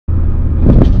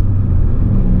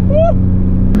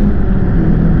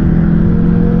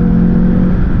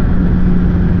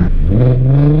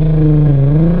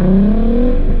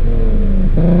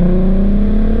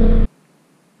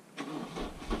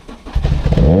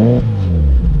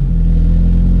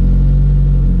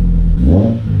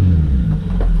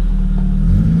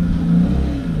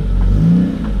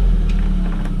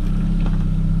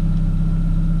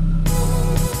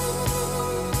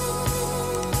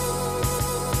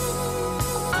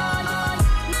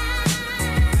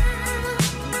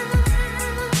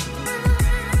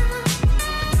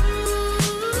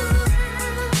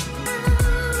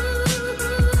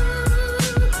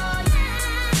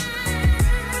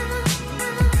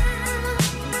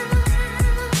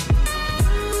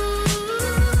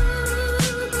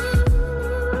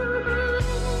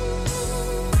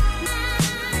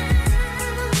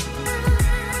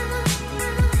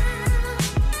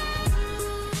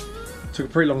Took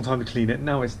a pretty long time to clean it.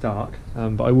 Now it's dark,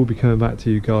 but I will be coming back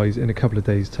to you guys in a couple of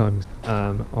days' time.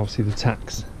 Obviously the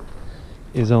tax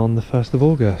is on the 1st of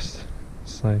August,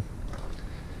 so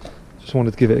just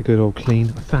wanted to give it a good old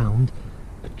clean. I found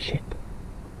a chip,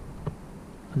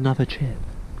 another chip.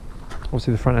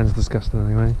 Obviously the front end's disgusting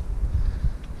anyway,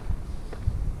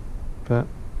 but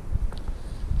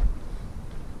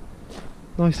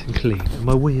nice and clean. And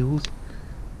my wheels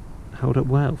held up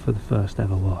well for the first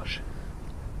ever wash.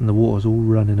 And the water's all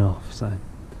running off, so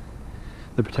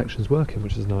the protection's working,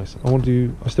 which is nice. I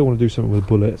still want to do something with the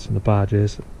bullets and the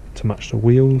badges to match the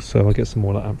wheels, so I'll get some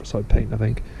more like anthracite paint, I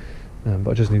think.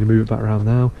 But I just need to move it back around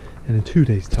now, and in 2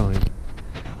 days' time,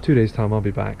 I'll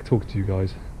be back talking to you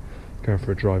guys, going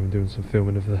for a drive and doing some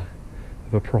filming of a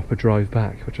proper drive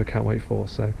back, which I can't wait for.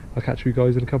 So I'll catch you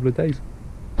guys in a couple of days.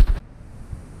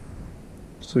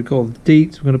 So we call the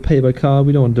deets. We're going to pay by card.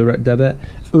 We don't want direct debit.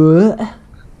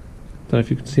 Don't know if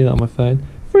you can see that on my phone.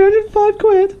 305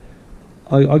 quid.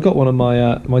 I got one of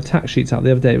my my tax sheets out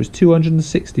the other day. It was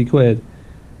 260 quid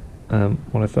when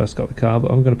I first got the car,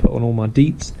 but I'm going to put on all my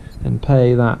deets and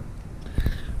pay that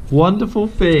wonderful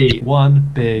fee. One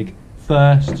big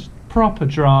first proper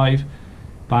drive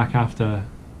back after,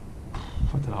 I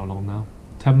don't know how long now,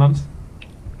 10 months.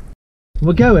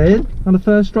 We're going on the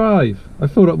first drive. I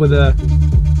filled up with a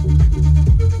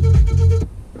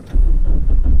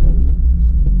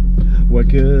we're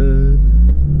good.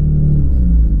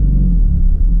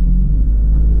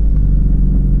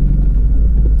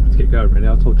 Let's get going really.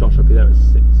 I told Josh I'll be there at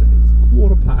 6 and it's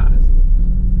 1:15.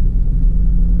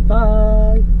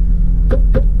 Bye.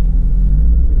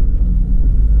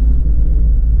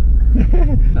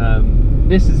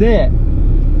 This is it.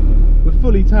 We're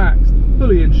fully taxed,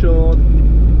 fully insured.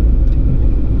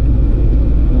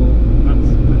 Oh, that's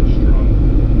a bit strong.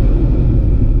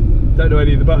 Don't know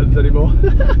any of the buttons anymore.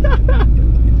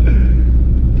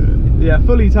 Yeah,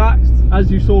 fully taxed, as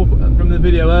you saw from the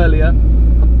video earlier.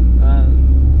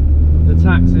 The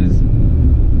tax is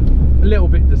a little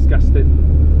bit disgusting.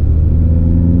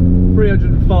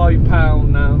 £305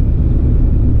 now,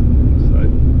 so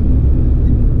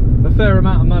a fair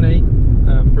amount of money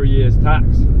for a year's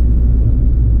tax,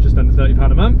 just under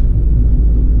 £30 a month.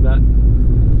 But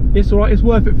it's alright, it's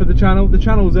worth it for the channel. The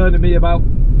channel's earning me about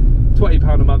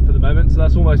 £20 a month at the moment, so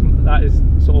that is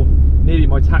sort of nearly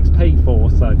my tax paid for.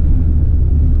 So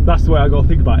that's the way I got to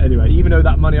think about it anyway. Even though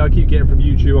that money I keep getting from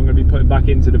YouTube, I'm going to be putting back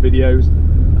into the videos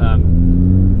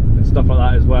and stuff like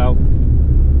that as well.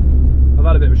 I've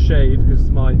had a bit of a shave because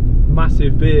my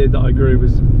massive beard that I grew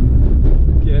was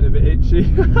getting a bit itchy.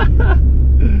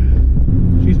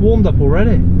 She's warmed up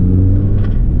already,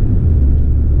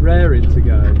 raring to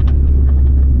go.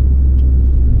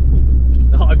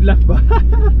 I've left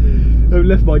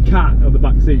my cat on the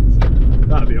back seats.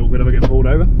 That'd be awkward if I get pulled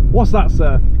over. What's that,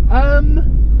 sir?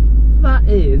 That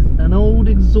is an old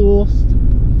exhaust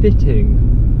fitting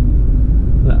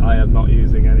that I am not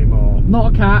using anymore.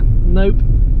 Not a cat, nope,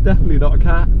 definitely not a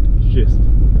cat. Just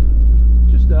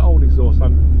an old exhaust.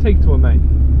 I'm taking to a mate.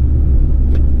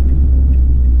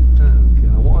 Oh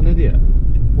god, what an idiot!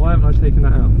 Why haven't I taken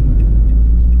that out?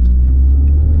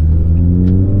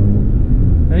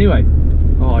 Anyway.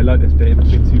 Oh, I like this bit in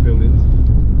between two buildings.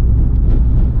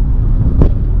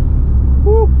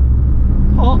 Woo!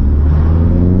 Hot!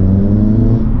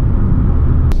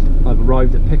 I've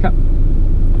arrived at pickup.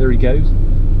 There he goes.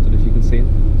 Don't know if you can see him.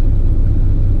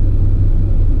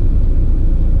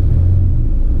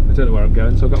 I don't know where I'm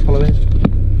going, so I've got to follow him.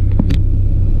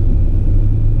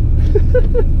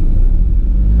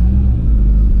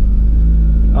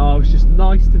 Oh, it's just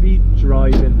nice to be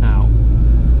driving out.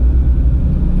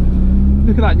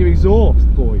 Look at that new exhaust,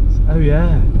 boys. Oh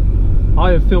yeah.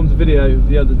 I have filmed a video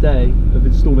the other day of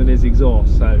installing his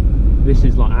exhaust, so this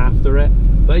is like after it.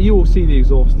 But you will see the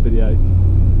exhaust video,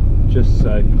 just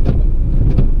so.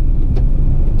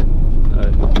 I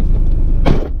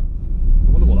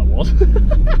wonder what that was.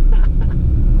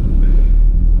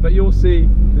 But you'll see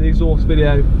the the exhaust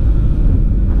video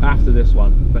after this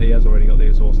one, but he has already got the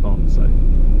exhaust on, so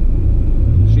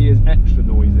she is extra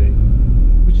noisy,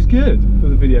 which is good for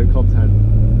the video content.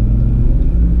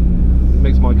 It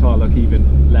makes my car look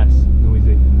even less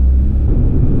noisy.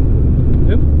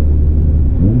 Yep.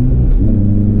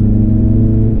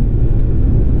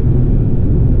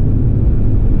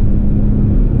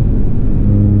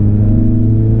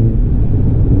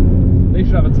 They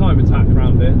should have a time attack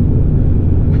around here.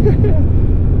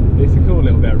 It's a cool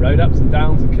little bit of road, ups and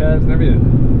downs and curves and everything.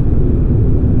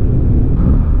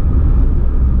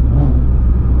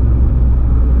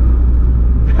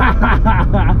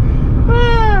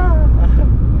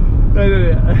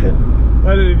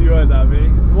 I don't know if you heard that, me.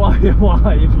 Why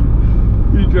if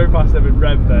you drove past them in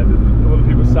rev then and all the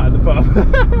people sat in the pub?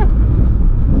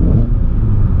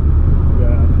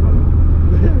 Yeah, that's funny.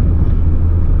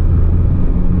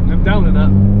 I'm down in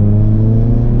that.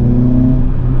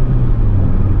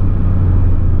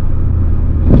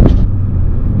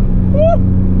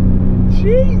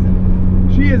 Jeez!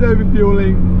 She is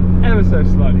overfueling ever so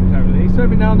slightly currently, so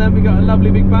every now and then we got a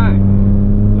lovely big bang.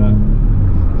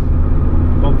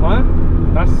 Bonfire,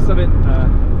 that's something.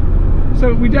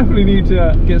 So we definitely need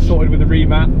to get sorted with the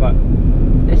remap, but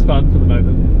it's fun for the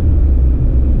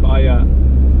moment. But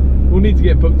we'll need to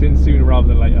get booked in sooner rather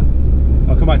than later.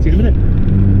 I'll come back to you in a minute.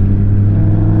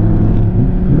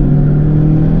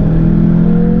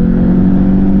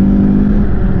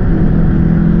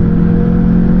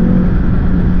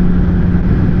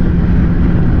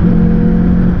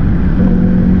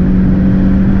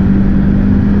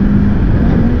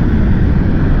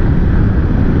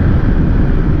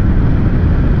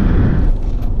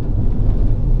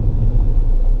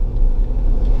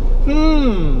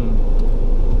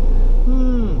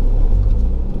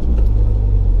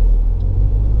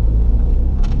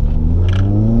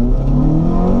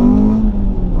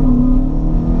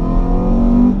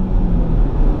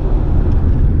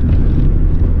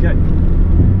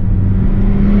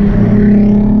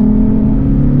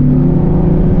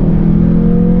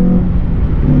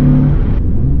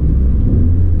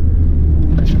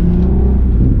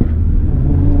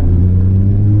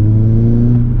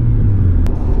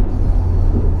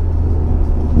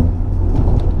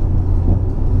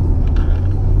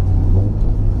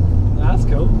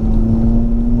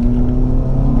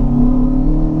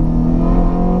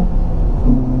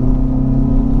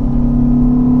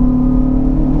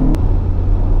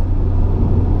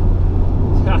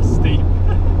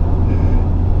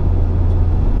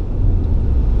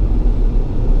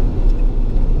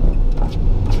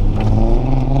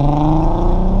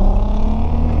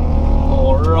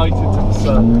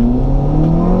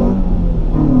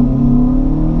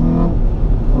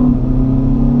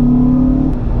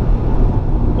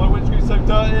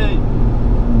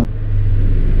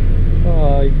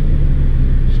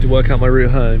 Work out my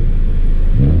route home.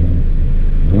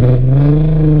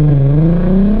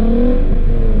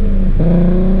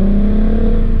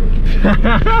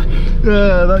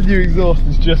 Yeah, that new exhaust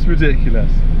is just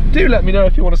ridiculous. Do let me know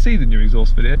if you want to see the new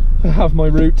exhaust video. I have my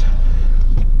route.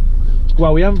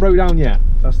 Well, we haven't broke down yet.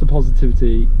 That's the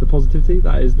positivity.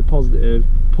 That is the positive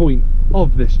point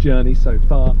of this journey so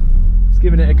far. It's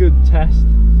given it a good test.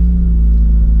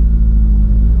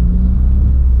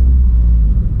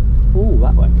 Oh,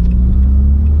 that way.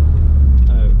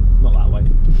 Oh, not that way.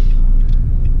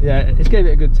 Yeah, it's gave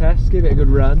it a good test, gave it a good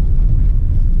run.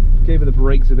 Gave it the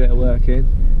brakes a bit of working.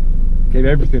 Gave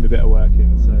everything a bit of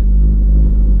working, so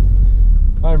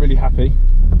I'm really happy.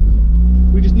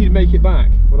 We just need to make it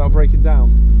back without breaking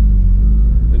down.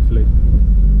 Hopefully.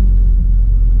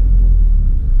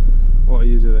 What are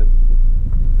you doing?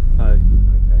 Oh, okay.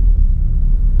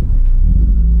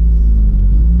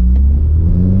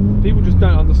 People just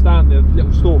don't understand the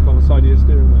little stalk on the side of your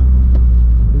steering wheel.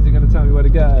 Is it going to tell me where to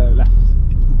go? Left.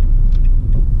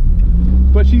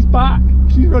 But she's back.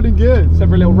 She's running good. Except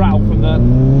for a little rattle from the...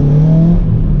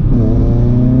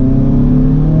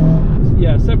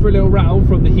 Yeah, except for a little rattle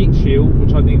from the heat shield,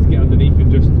 which I need to get underneath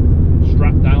and just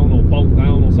strap down or bolt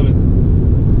down or something.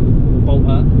 Or bolt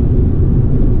up.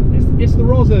 It's the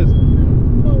Rozzers.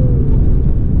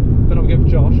 But I'm going for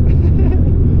Josh.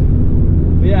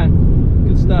 But yeah.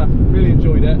 Good stuff, really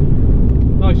enjoyed it.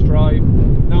 Nice drive.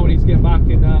 Now we need to get back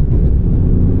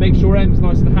and make sure Em's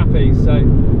nice and happy. So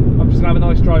I'm just gonna have a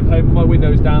nice drive home with my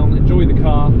windows down, enjoy the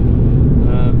car.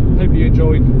 Hope you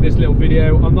enjoyed this little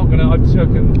video. I'm not gonna. I've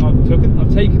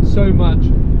taken so much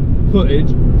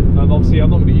footage. Obviously I'm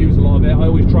not going to use a lot of it. I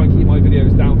always try and keep my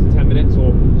videos down to 10 minutes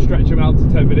or stretch them out to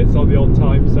 10 minutes on the odd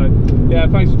time. So yeah,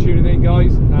 thanks for tuning in,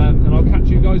 guys, and I'll catch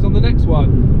you guys on the next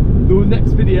one. The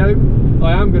next video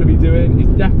I am going to be doing is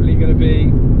definitely going to be,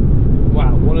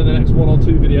 wow, one of the next 1 or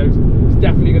 2 videos is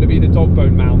definitely going to be the dog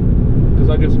bone mount, because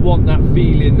I just want that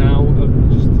feeling now of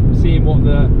just seeing what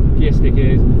the gear stick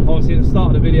is. Obviously at the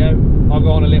start of the video I'll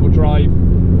go on a little drive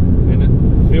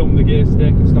and film the gear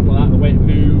stick and stuff like that, the way it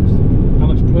moves, how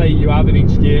much play you have in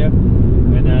each gear,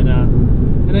 and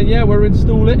then yeah, we'll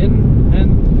install it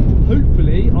and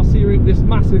hopefully I'll see this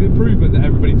massive improvement that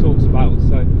everybody talks about.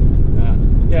 So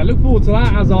yeah, look forward to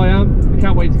that, as I am. I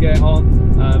can't wait to get it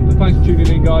on. But thanks for tuning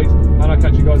in, guys, and I'll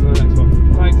catch you guys on the next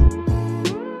one. Thanks.